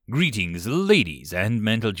Greetings ladies and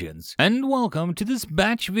gents, and welcome to this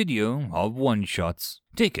batch video of one-shots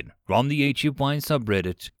taken from the HFY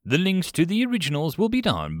subreddit. The links to the originals will be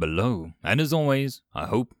down below, and as always, I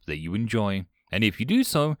hope that you enjoy. And if you do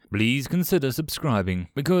so, please consider subscribing,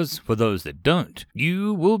 because for those that don't,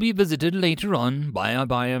 you will be visited later on by a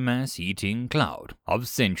biomass-eating cloud of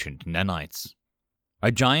sentient nanites.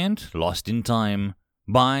 A Giant Lost in Time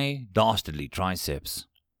by Dastardly Triceps.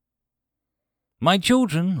 My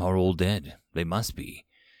children are all dead. They must be.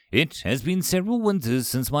 It has been several winters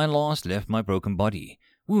since my last left my broken body,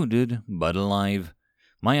 wounded but alive.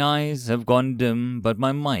 My eyes have gone dim, but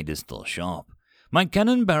my mind is still sharp. My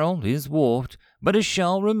cannon barrel is warped, but a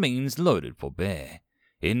shell remains loaded for bear,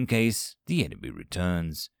 in case the enemy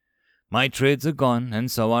returns. My treads are gone, and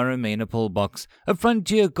so I remain a pillbox, a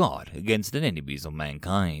frontier guard against the enemies of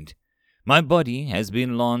mankind. My body has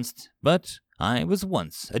been lanced, but I was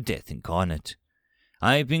once a death incarnate.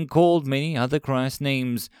 I have been called many other Christ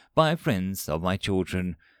names by friends of my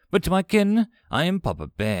children, but to my kin I am Papa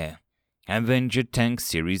Bear. Avenger Tank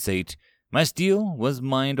Series 8. My steel was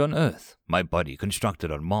mined on Earth, my body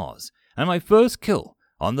constructed on Mars, and my first kill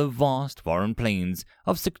on the vast foreign plains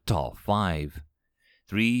of Sector 5.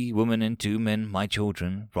 3 women and 2 men, my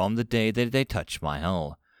children, from the day that they touched my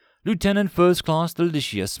hull. Lieutenant First Class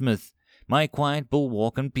Alicia Smith, my quiet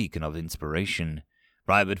bulwark and beacon of inspiration.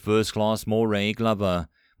 Private First Class Moray Glover,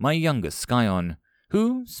 my youngest Scion,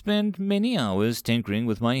 who spent many hours tinkering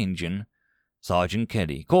with my engine. Sergeant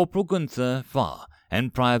Kelly, Corporal Gunther Farr,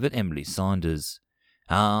 and Private Emily Sanders.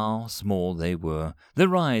 How small they were,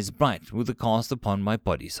 their eyes bright with the cast upon my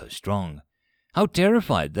body so strong. How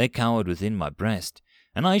terrified they cowered within my breast,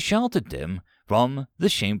 and I sheltered them from the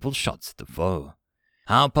shameful shots of the foe.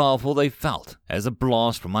 How powerful they felt as a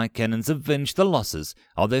blast from my cannons avenged the losses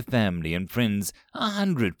of their family and friends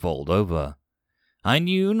 100-fold over. I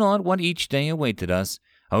knew not what each day awaited us,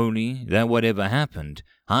 only that whatever happened,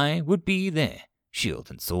 I would be there, shield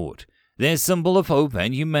and sword, their symbol of hope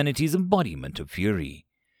and humanity's embodiment of fury.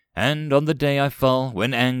 And on the day I fell,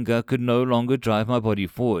 when anger could no longer drive my body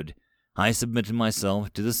forward, I submitted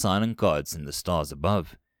myself to the silent gods in the stars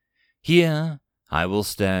above. Here I will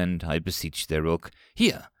stand, I beseech their ilk.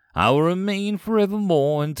 Here I will remain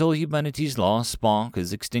forevermore until humanity's last spark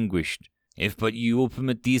is extinguished, if but you will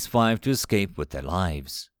permit these 5 to escape with their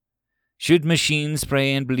lives. Should machines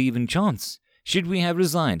pray and believe in chance? Should we have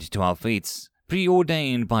resigned to our fates,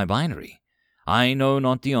 preordained by binary? I know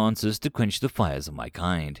not the answers to quench the fires of my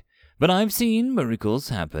kind, but I've seen miracles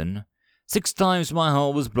happen. 6 times my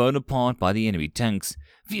hull was blown apart by the enemy tanks.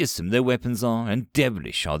 Fearsome their weapons are, and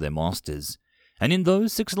devilish are their masters. And in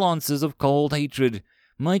those 6 lances of cold hatred,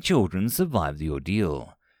 my children survived the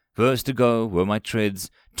ordeal. First to go were my treads,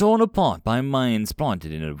 torn apart by mines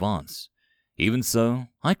planted in advance. Even so,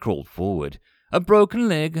 I crawled forward. A broken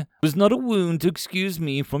leg was not a wound to excuse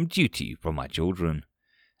me from duty for my children.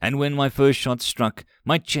 And when my first shot struck,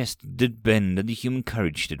 my chest did bend and the human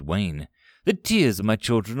courage did wane. The tears of my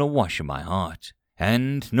children awash in my heart.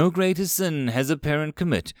 And no greater sin has a parent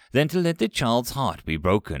commit than to let their child's heart be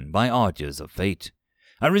broken by ardours of fate.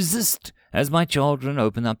 I resist as my children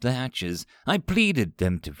open up the hatches. I pleaded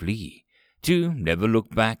them to flee, to never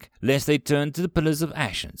look back, lest they turn to the pillars of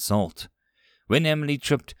ash and salt. When Emily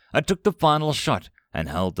tripped, I took the final shot and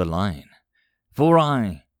held the line. For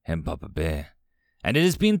I am Papa Bear, and it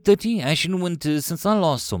has been 30 ashen winters since I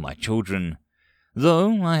last saw my children.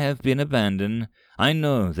 Though I have been abandoned, I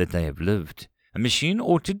know that they have lived. A machine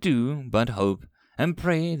ought to do but hope, and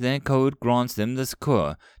pray their code grants them the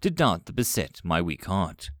succor to doubt that beset my weak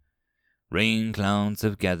heart. Rain clouds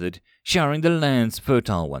have gathered, showering the lands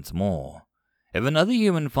fertile once more. If another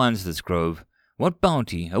human finds this grove, what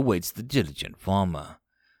bounty awaits the diligent farmer,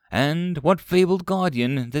 and what fabled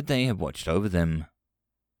guardian that they have watched over them?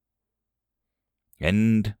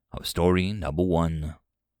 End of story number 1.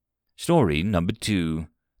 Story number 2.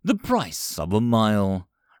 The Price of a Mile.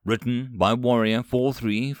 Written by Warrior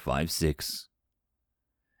 4356.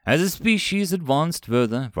 As a species advanced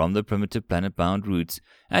further from the primitive planet-bound roots,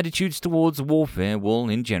 attitudes towards warfare will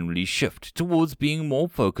in generally shift towards being more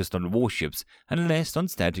focused on warships and less on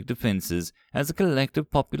static defenses as a collective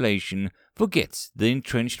population forgets the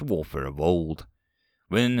entrenched warfare of old.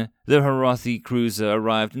 When the Harathi cruiser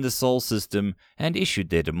arrived in the Sol system and issued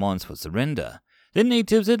their demands for surrender, the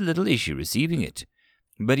natives had little issue receiving it.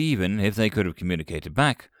 But even if they could have communicated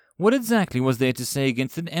back, what exactly was there to say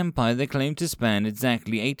against an empire that claimed to span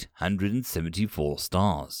exactly 874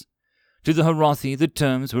 stars? To the Harathi, the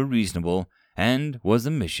terms were reasonable and was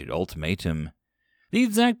a mission ultimatum. The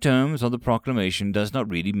exact terms of the proclamation does not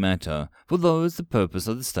really matter for those the purpose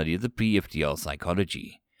of the study of the pre-FTL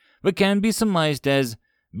psychology. but can be surmised as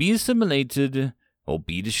be assimilated or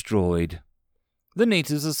be destroyed. The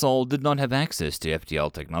natives of Sol did not have access to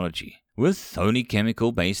FTL technology, with only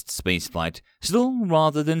chemical-based spaceflight. Still,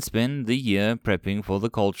 rather than spend the year prepping for the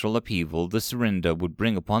cultural upheaval the surrender would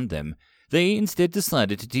bring upon them, they instead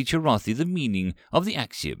decided to teach Arathi the meaning of the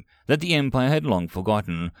axiom that the Empire had long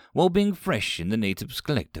forgotten while being fresh in the natives'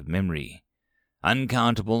 collective memory.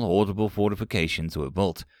 Uncountable audible fortifications were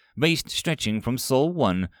built, based stretching from Sol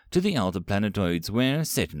 1 to the outer planetoids where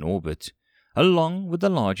set in orbit, along with the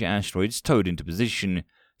larger asteroids towed into position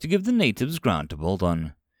to give the natives ground to build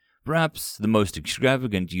on. Perhaps the most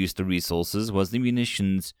extravagant use of the resources was the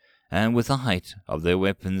munitions, and with the height of their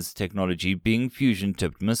weapons technology being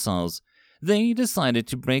fusion-tipped missiles, they decided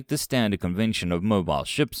to break the standard convention of mobile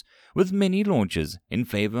ships with many launches in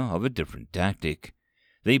favor of a different tactic.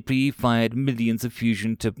 They pre-fired millions of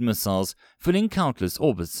fusion-tipped missiles, filling countless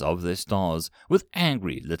orbits of their stars with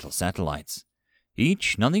angry little satellites,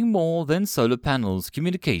 each nothing more than solar panels,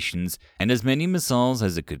 communications, and as many missiles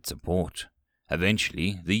as it could support.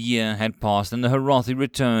 Eventually, the year had passed and the Harathi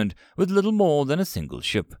returned with little more than a single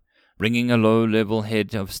ship, bringing a low-level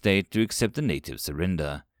head of state to accept the native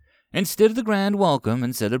surrender. Instead of the grand welcome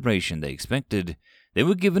and celebration they expected, they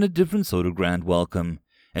were given a different sort of grand welcome,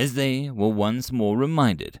 as they were once more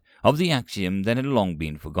reminded of the axiom that had long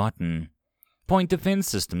been forgotten. Point defense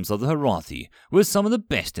systems of the Harathi were some of the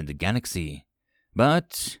best in the galaxy,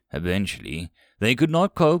 but eventually they could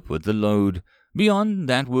not cope with the load. Beyond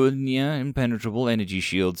that were near impenetrable energy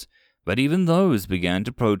shields, but even those began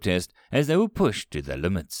to protest as they were pushed to their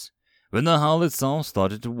limits. When the hull itself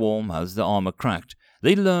started to warm as the armor cracked,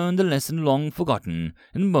 they learned the lesson long forgotten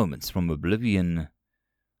in moments from oblivion.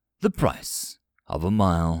 The price of a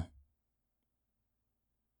mile.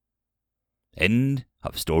 End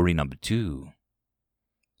of story number 2.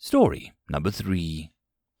 Story number 3.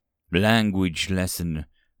 Language lesson,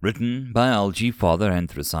 written by Algae Father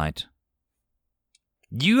Anthracite.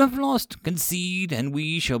 "You have lost, concede, and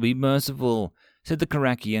we shall be merciful," said the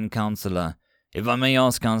Karakian councillor. "If I may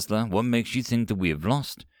ask, councillor, what makes you think that we have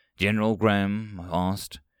lost?" General Graham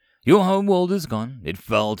asked. "Your home world is gone. It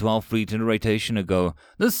fell to our fleet in a rotation ago.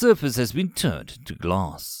 The surface has been turned to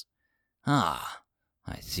glass." "Ah,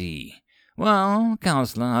 I see. Well,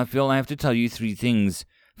 councillor, I feel I have to tell you 3 things.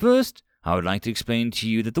 First, I would like to explain to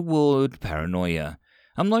you that the word paranoia,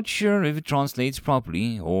 I'm not sure if it translates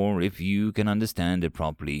properly or if you can understand it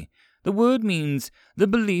properly. The word means the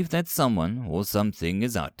belief that someone or something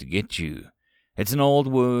is out to get you. It's an old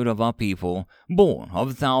word of our people, born of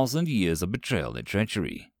 1,000 years of betrayal and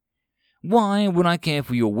treachery. Why would I care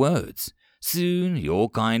for your words? Soon your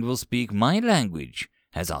kind will speak my language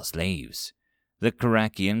as our slaves." The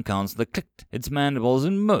Karakian councillor clicked its mandibles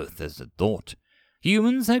in mirth as it thought.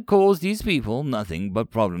 Humans had caused these people nothing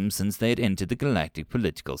but problems since they had entered the galactic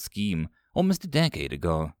political scheme almost a decade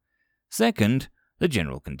ago. Second, the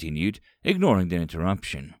general continued, ignoring the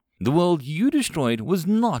interruption, the world you destroyed was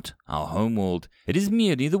not our homeworld. It is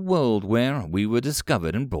merely the world where we were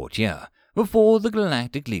discovered and brought here, before the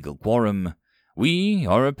galactic legal quorum. We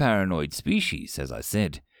are a paranoid species, as I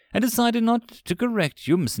said, and decided not to correct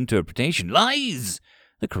your misinterpretation. Lies!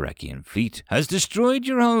 The Karakian fleet has destroyed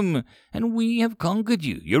your home, and we have conquered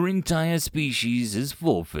you. Your entire species is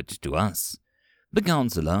forfeit to us." The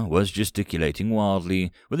councillor was gesticulating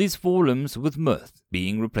wildly, with his forelimbs with mirth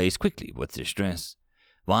being replaced quickly with distress.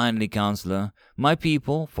 "Finally, councillor, my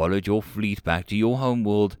people followed your fleet back to your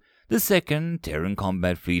homeworld. The second Terran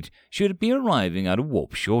combat fleet should be arriving out of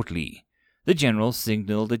warp shortly." The general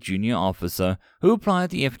signaled a junior officer who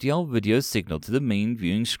applied the FTL video signal to the main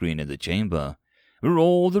viewing screen in the chamber, where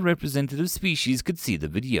all the representative species could see the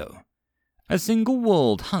video. A single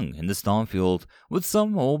world hung in the starfield, with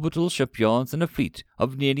some orbital shipyards and a fleet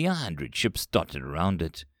of nearly 100 ships dotted around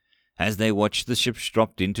it. As they watched, the ships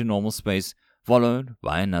dropped into normal space, followed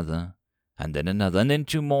by another, and then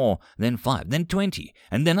 2 more, then 5, then 20,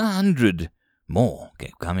 and then 100. More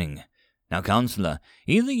kept coming. Now, councillor,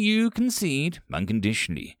 either you concede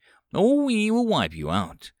unconditionally, or we will wipe you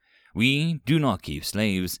out. We do not keep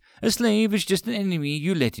slaves. A slave is just an enemy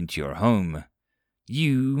you let into your home.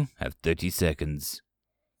 You have 30 seconds.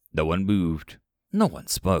 No one moved. No one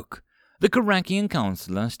spoke. The Karakian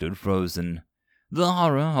councillor stood frozen. The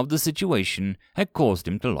horror of the situation had caused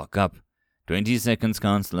him to lock up. 20 seconds,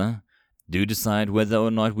 councillor. Do decide whether or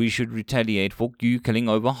not we should retaliate for you killing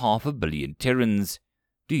over 500 million Terrans.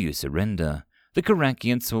 Do you surrender? The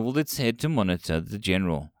Karakian swiveled its head to monitor the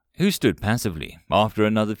general, who stood passively. After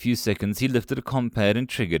another few seconds, he lifted a compad and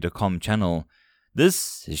triggered a comm channel.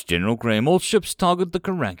 "This is General Graham. All ships target the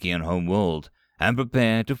Karakian homeworld, and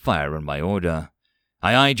prepare to fire on my order."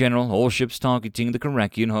 Aye, aye, General. All ships targeting the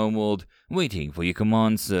Karakian homeworld. Waiting for your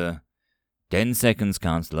command, sir. 10 seconds,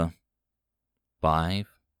 Counselor. 5,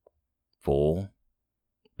 4,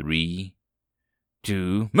 3,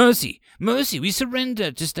 2... Mercy! Mercy! We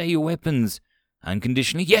surrender to stay your weapons.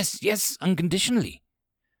 Unconditionally? Yes, yes, unconditionally.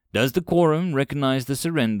 Does the quorum recognize the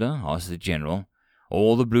surrender? Asked the General.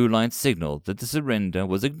 All the blue lights signaled that the surrender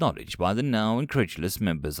was acknowledged by the now incredulous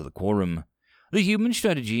members of the quorum. The human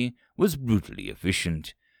strategy was brutally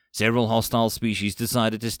efficient. Several hostile species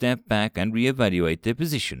decided to step back and re-evaluate their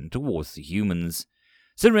position towards the humans.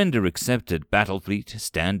 Surrender accepted. Battle fleet,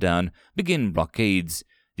 stand down, begin blockades.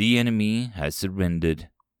 The enemy has surrendered.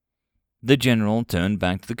 The General turned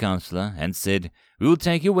back to the Counselor and said, We will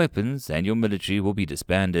take your weapons and your military will be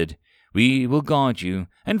disbanded. We will guard you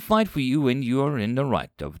and fight for you when you are in the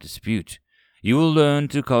right of dispute. You will learn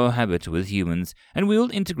to cohabit with humans and we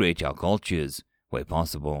will integrate our cultures, where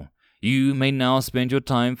possible. You may now spend your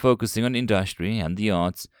time focusing on industry and the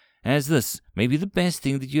arts, as this may be the best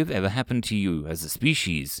thing that you have ever happened to you as a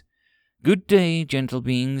species. Good day, gentle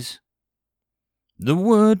beings. The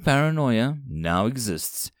word paranoia now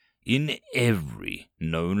exists in every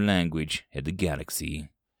known language in the galaxy.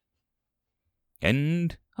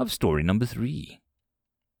 End of story number 3.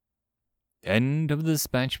 End of this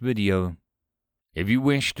batch video. If you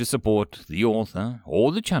wish to support the author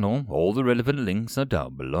or the channel, all the relevant links are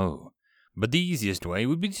down below. But the easiest way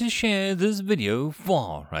would be to share this video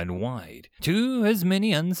far and wide to as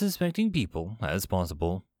many unsuspecting people as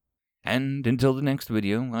possible. And until the next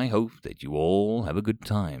video, I hope that you all have a good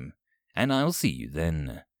time, and I'll see you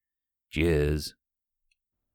then. Cheers.